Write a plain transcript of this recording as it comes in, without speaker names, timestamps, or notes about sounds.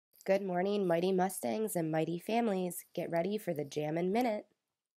Good morning, mighty Mustangs and mighty families. Get ready for the Jammin' Minute.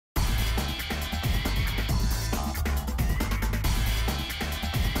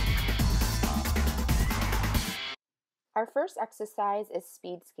 Our first exercise is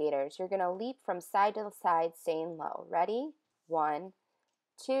speed skaters. You're going to leap from side to side, staying low. Ready? 1,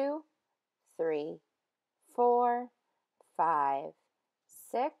 2, 3, 4, 5,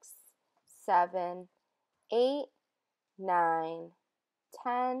 6, 7, 8, 9,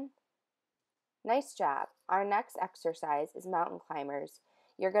 10. Nice job. Our next exercise is mountain climbers.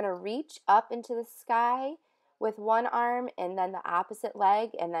 You're going to reach up into the sky with one arm and then the opposite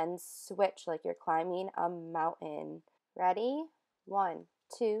leg and then switch like you're climbing a mountain. Ready? 1,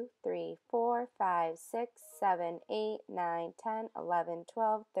 2, 3, 4, 5, 6, 7, 8, 9, 10, 11,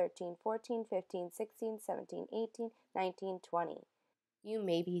 12, 13, 14, 15, 16, 17, 18, 19, 20. You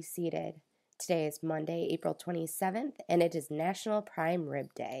may be seated. Today is Monday, April 27th, and it is National Prime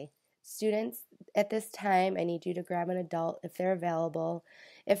Rib Day. Students, at this time, I need you to grab an adult if they're available.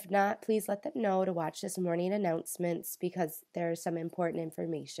 If not, please let them know to watch this morning announcements because there is some important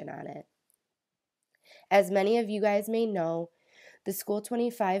information on it. As many of you guys may know, the School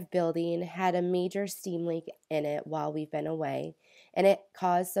 25 building had a major steam leak in it while we've been away, and it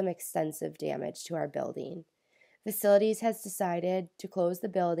caused some extensive damage to our building. Facilities has decided to close the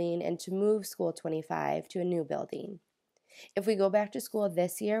building and to move School 25 to a new building. If we go back to school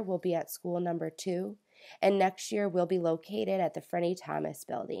this year, we'll be at school number 2, and next year we'll be located at the Freddie Thomas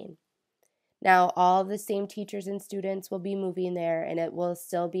building. Now, all of the same teachers and students will be moving there, and it will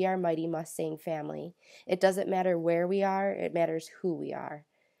still be our mighty Mustang family. It doesn't matter where we are, it matters who we are.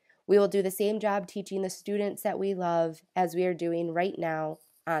 We will do the same job teaching the students that we love as we are doing right now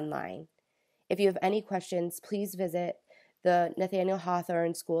online. If you have any questions, please visit the Nathaniel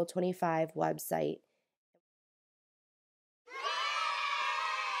Hawthorne School 25 website.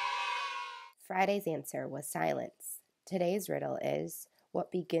 Friday's answer was silence. Today's riddle is,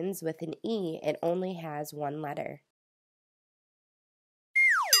 what begins with an E and only has one letter?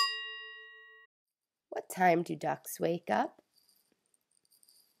 What time do ducks wake up?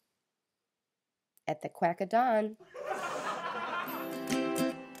 At the quack of dawn.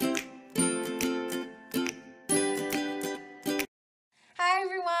 Hi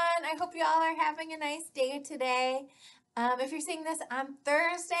everyone, I hope you all are having a nice day today. If you're seeing this on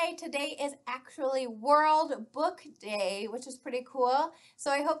Thursday, today is actually World Book Day, which is pretty cool.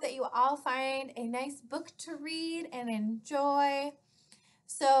 So I hope that you all find a nice book to read and enjoy.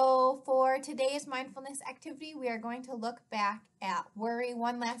 So for today's mindfulness activity, we are going to look back at worry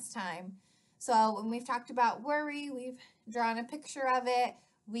one last time. So when we've talked about worry, we've drawn a picture of it.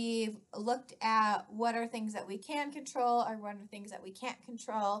 We've looked at what are things that we can control or what are things that we can't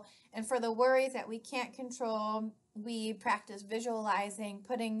control. And for the worries that we can't control, we practice visualizing,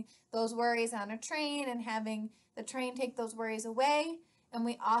 putting those worries on a train and having the train take those worries away. And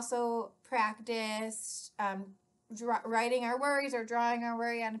we also practiced writing our worries or drawing our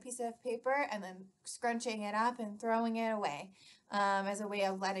worry on a piece of paper and then scrunching it up and throwing it away as a way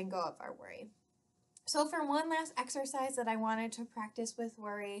of letting go of our worry. So for one last exercise that I wanted to practice with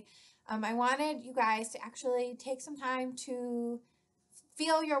worry, I wanted you guys to actually take some time to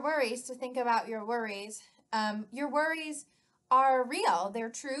feel your worries, to think about your worries. Your worries are real.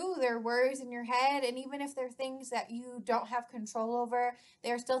 They're true. They're worries in your head. And even if they're things that you don't have control over,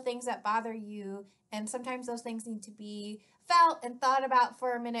 they're still things that bother you. And sometimes those things need to be felt and thought about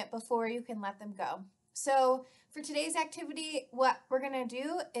for a minute before you can let them go. So for today's activity, what we're going to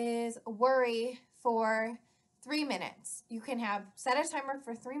do is worry for 3 minutes. You can set a timer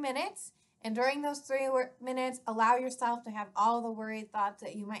for 3 minutes. And during those 3 minutes, allow yourself to have all the worried thoughts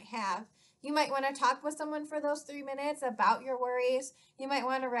that you might have. You might want to talk with someone for those 3 minutes about your worries. You might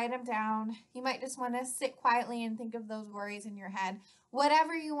want to write them down. You might just want to sit quietly and think of those worries in your head.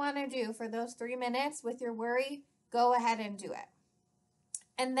 Whatever you want to do for those 3 minutes with your worry, go ahead and do it.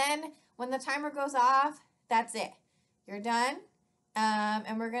 And then when the timer goes off, that's it. You're done.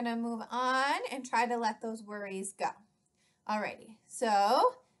 And we're going to move on and try to let those worries go. Alrighty,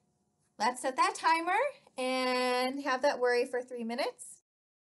 so let's set that timer and have that worry for 3 minutes.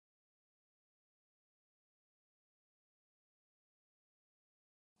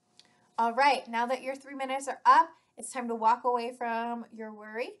 All right, now that your 3 minutes are up, it's time to walk away from your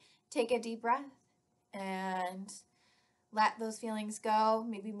worry. Take a deep breath and let those feelings go.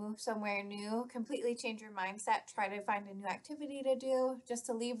 Maybe move somewhere new, completely change your mindset. Try to find a new activity to do just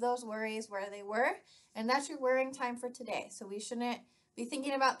to leave those worries where they were. And that's your worrying time for today. So we shouldn't be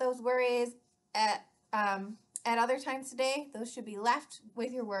thinking about those worries at other times today. Those should be left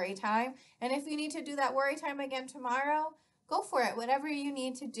with your worry time. And if you need to do that worry time again tomorrow, go for it. Whatever you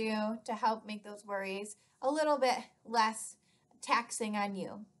need to do to help make those worries a little bit less taxing on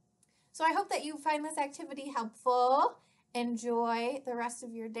you. So I hope that you find this activity helpful. Enjoy the rest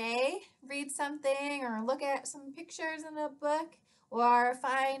of your day. Read something or look at some pictures in a book, or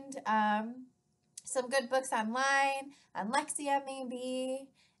find some good books online, on Lexia maybe,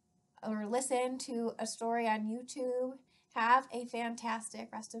 or listen to a story on YouTube. Have a fantastic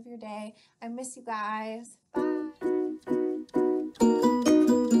rest of your day. I miss you guys. Bye.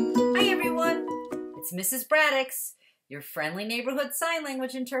 Hi everyone, it's Mrs. Braddix, your friendly neighborhood sign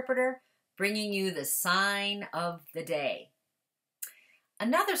language interpreter, bringing you the sign of the day.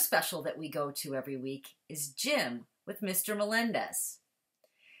 Another special that we go to every week is Jim with Mr. Melendez.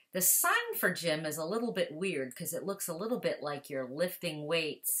 The sign for Jim is a little bit weird because it looks a little bit like you're lifting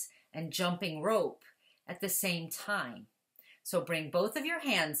weights and jumping rope at the same time. So bring both of your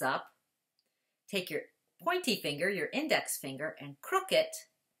hands up, take your pointy finger, your index finger, and crook it,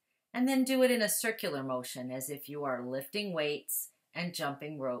 and then do it in a circular motion as if you are lifting weights and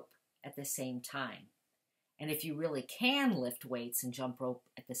jumping rope at the same time. And if you really can lift weights and jump rope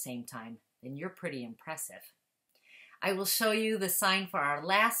at the same time, then you're pretty impressive. I will show you the sign for our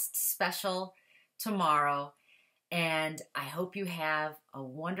last special tomorrow, and I hope you have a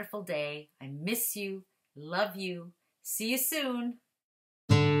wonderful day. I miss you, love you, see you soon.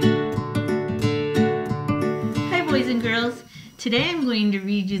 Hi boys and girls. Today I'm going to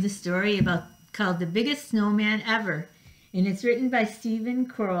read you the story called The Biggest Snowman Ever, and it's written by Stephen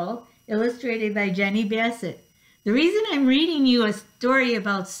Kroll, illustrated by Jenny Bassett. The reason I'm reading you a story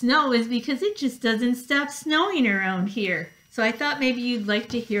about snow is because it just doesn't stop snowing around here. So I thought maybe you'd like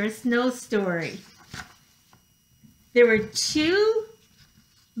to hear a snow story. Once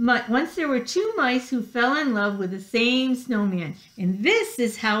there were two mice who fell in love with the same snowman, and this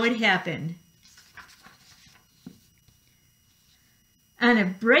is how it happened. On a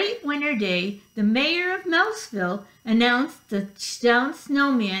bright winter day, the mayor of Mouseville announced the town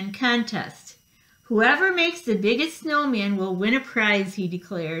snowman contest. Whoever makes the biggest snowman will win a prize, he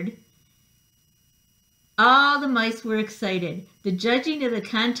declared. All the mice were excited. The judging of the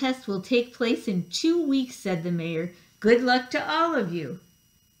contest will take place in 2 weeks, said the mayor. Good luck to all of you.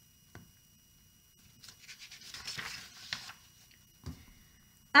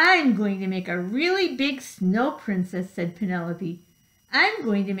 I'm going to make a really big snow princess, said Penelope. I'm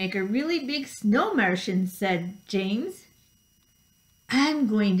going to make a really big snow Martian, said James. I'm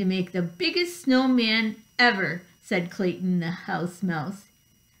going to make the biggest snowman ever, said Clayton the house mouse.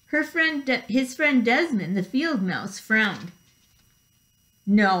 His friend Desmond, the field mouse, frowned.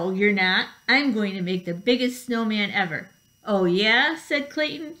 No, you're not. I'm going to make the biggest snowman ever. Oh, yeah, said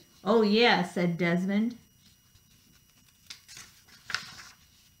Clayton. Oh, yeah, said Desmond.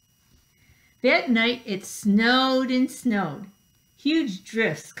 That night it snowed and snowed. Huge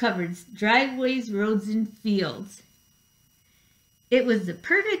drifts covered driveways, roads, and fields. It was the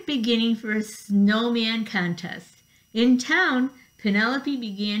perfect beginning for a snowman contest. In town, Penelope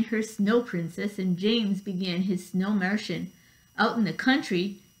began her snow princess and James began his snow Martian. Out in the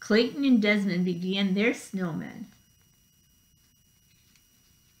country, Clayton and Desmond began their snowmen.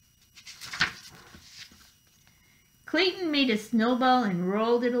 Clayton made a snowball and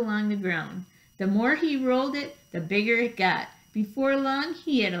rolled it along the ground. The more he rolled it, the bigger it got. Before long,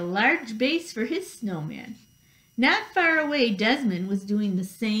 he had a large base for his snowman. Not far away, Desmond was doing the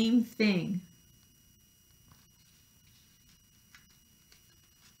same thing.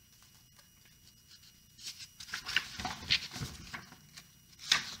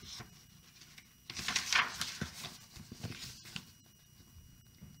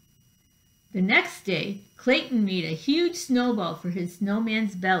 The next day, Clayton made a huge snowball for his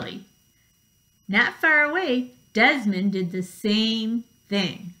snowman's belly. Not far away, Desmond did the same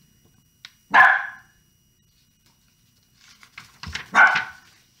thing.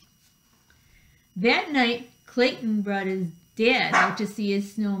 That night, Clayton brought his dad out to see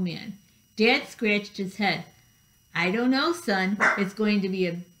his snowman. Dad scratched his head. I don't know, son. It's going to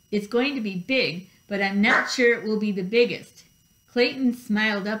be big, but I'm not sure it will be the biggest. Clayton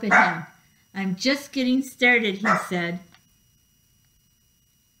smiled up at him. I'm just getting started, he said.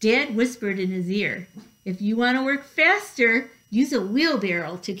 Dad whispered in his ear, if you want to work faster, use a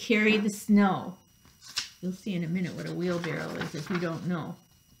wheelbarrow to carry the snow. You'll see in a minute what a wheelbarrow is if you don't know.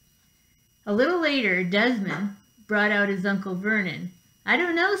 A little later, Desmond brought out his Uncle Vernon. I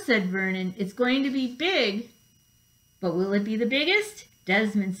don't know, said Vernon. It's going to be big. But will it be the biggest?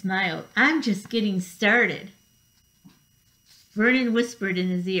 Desmond smiled. I'm just getting started. Vernon whispered in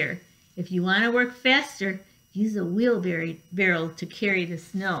his ear, if you want to work faster, use a wheelbarrow to carry the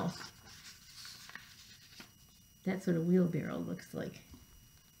snow. That's what a wheelbarrow looks like.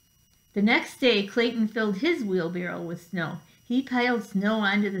 The next day, Clayton filled his wheelbarrow with snow. He piled snow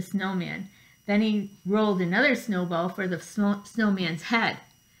onto the snowman. Then he rolled another snowball for the snowman's head.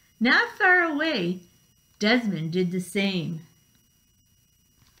 Not far away, Desmond did the same.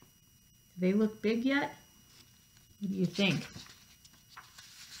 Do they look big yet? What do you think?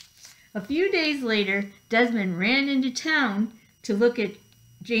 A few days later, Desmond ran into town to look at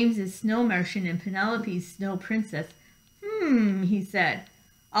James's snow Martian and Penelope's snow princess. He said,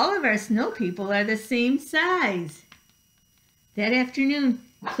 all of our snow people are the same size. That afternoon,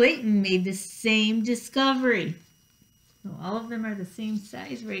 Clayton made the same discovery. So all of them are the same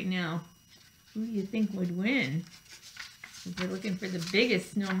size right now. Who do you think would win? They're looking for the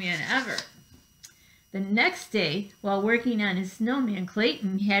biggest snowman ever. The next day, while working on his snowman,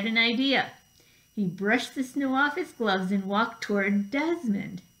 Clayton had an idea. He brushed the snow off his gloves and walked toward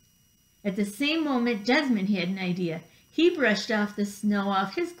Desmond. At the same moment, Desmond had an idea. He brushed off the snow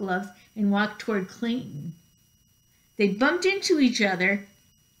off his gloves and walked toward Clayton. They bumped into each other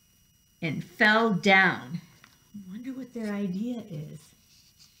and fell down. I wonder what their idea is.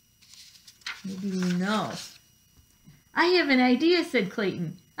 Maybe you know. I have an idea, said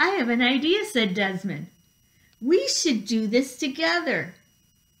Clayton. I have an idea, said Desmond. We should do this together,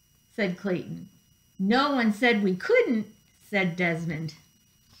 said Clayton. No one said we couldn't, said Desmond.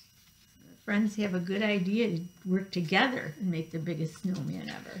 Friends have a good idea to work together and make the biggest snowman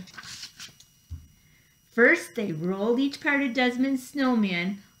ever. First, they rolled each part of Desmond's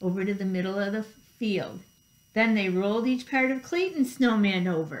snowman over to the middle of the field. Then they rolled each part of Clayton's snowman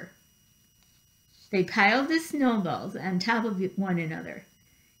over. They piled the snowballs on top of one another.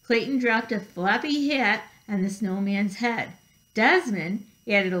 Clayton dropped a floppy hat on the snowman's head. Desmond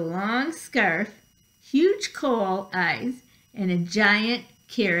added a long scarf, huge coal eyes, and a giant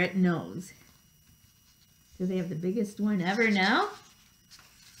carrot nose. Do they have the biggest one ever now?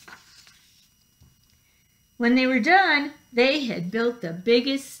 When they were done, they had built the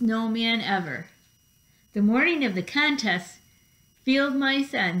biggest snowman ever. The morning of the contest, field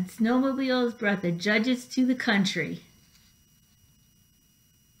mice and snowmobiles brought the judges to the country.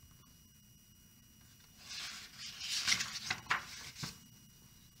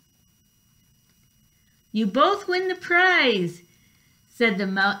 You both win the prize, said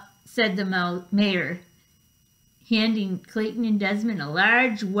the mayor, handing Clayton and Desmond a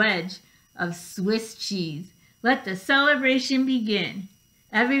large wedge of Swiss cheese. Let the celebration begin.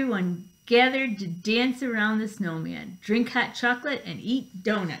 Everyone gathered to dance around the snowman, drink hot chocolate, and eat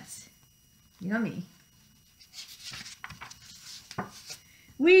donuts. Yummy.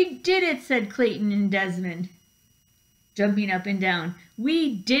 We did it, said Clayton and Desmond, jumping up and down.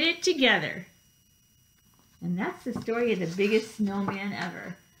 We did it together. And that's the story of the biggest snowman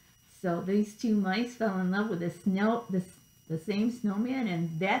ever. So these two mice fell in love with the same snowman,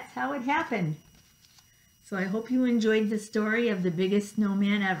 and that's how it happened. So I hope you enjoyed the story of the biggest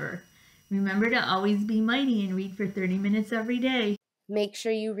snowman ever. Remember to always be mighty and read for 30 minutes every day. Make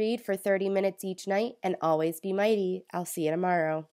sure you read for 30 minutes each night and always be mighty. I'll see you tomorrow.